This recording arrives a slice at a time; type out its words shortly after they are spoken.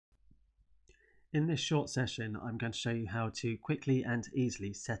In this short session, I'm going to show you how to quickly and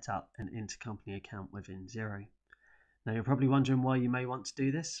easily set up an intercompany account within Xero. Now you're probably wondering why you may want to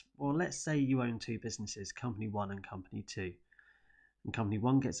do this. Well, let's say you own two businesses, Company 1 and Company 2. And Company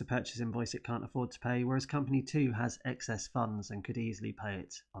 1 gets a purchase invoice it can't afford to pay, whereas Company 2 has excess funds and could easily pay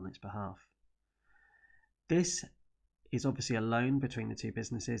it on its behalf. This is obviously a loan between the two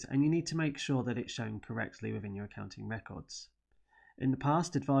businesses, and you need to make sure that it's shown correctly within your accounting records. In the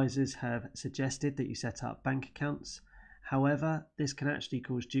past, advisors have suggested that you set up bank accounts. However, this can actually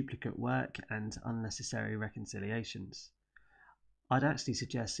cause duplicate work and unnecessary reconciliations. I'd actually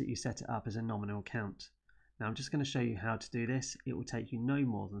suggest that you set it up as a nominal account. Now I'm just going to show you how to do this. It will take you no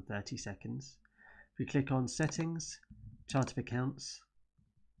more than 30 seconds. If you click on Settings, Chart of Accounts,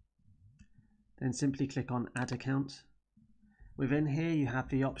 then simply click on Add Account. Within here you have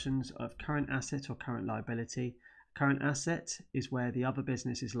the options of current asset or current liability. Current asset is where the other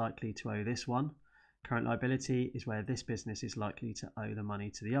business is likely to owe this one. Current liability is where this business is likely to owe the money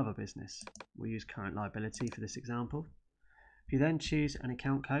to the other business. We'll use current liability for this example. If you then choose an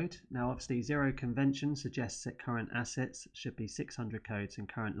account code, now obviously Xero convention suggests that current assets should be 600 codes and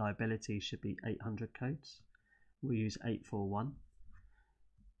current liability should be 800 codes. We'll use 841.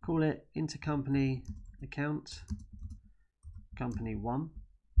 Call it intercompany account, company 1.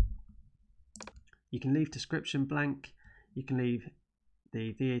 You can leave description blank, you can leave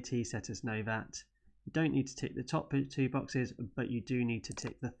the VAT set as no VAT. You don't need to tick the top two boxes, but you do need to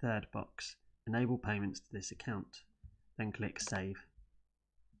tick the third box, enable payments to this account. Then click save.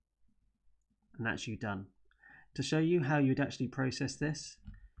 And that's you done. To show you how you'd actually process this,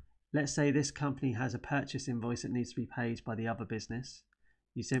 let's say this company has a purchase invoice that needs to be paid by the other business.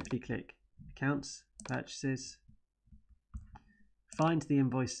 You simply click Accounts, Purchases, find the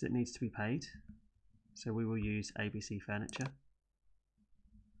invoice that needs to be paid. So we will use ABC Furniture.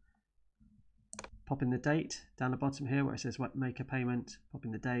 Pop in the date down the bottom here where it says make a payment, pop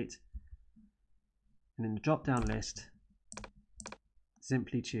in the date, and in the drop down list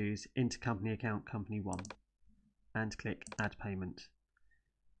simply choose intercompany account company 1 and click add payment.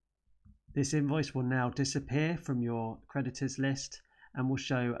 This invoice will now disappear from your creditors list and will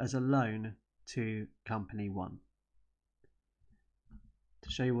show as a loan to company 1. To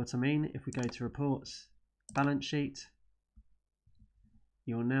show you what I mean, if we go to reports, balance sheet,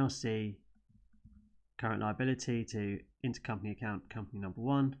 you'll now see current liability to intercompany account company number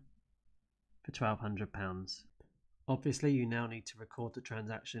 1 for £1,200. Obviously you now need to record the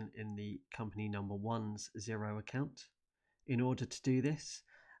transaction in the company number 1's Xero account. In order to do this,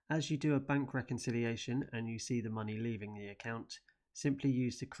 as you do a bank reconciliation and you see the money leaving the account, simply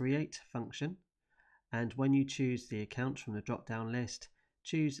use the create function, and when you choose the account from the drop down list,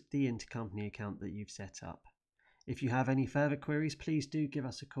 choose the intercompany account that you've set up. If you have any further queries, please do give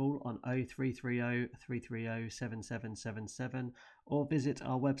us a call on 0330 330 7777 or visit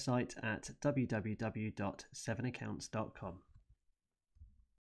our website at www.7accounts.com.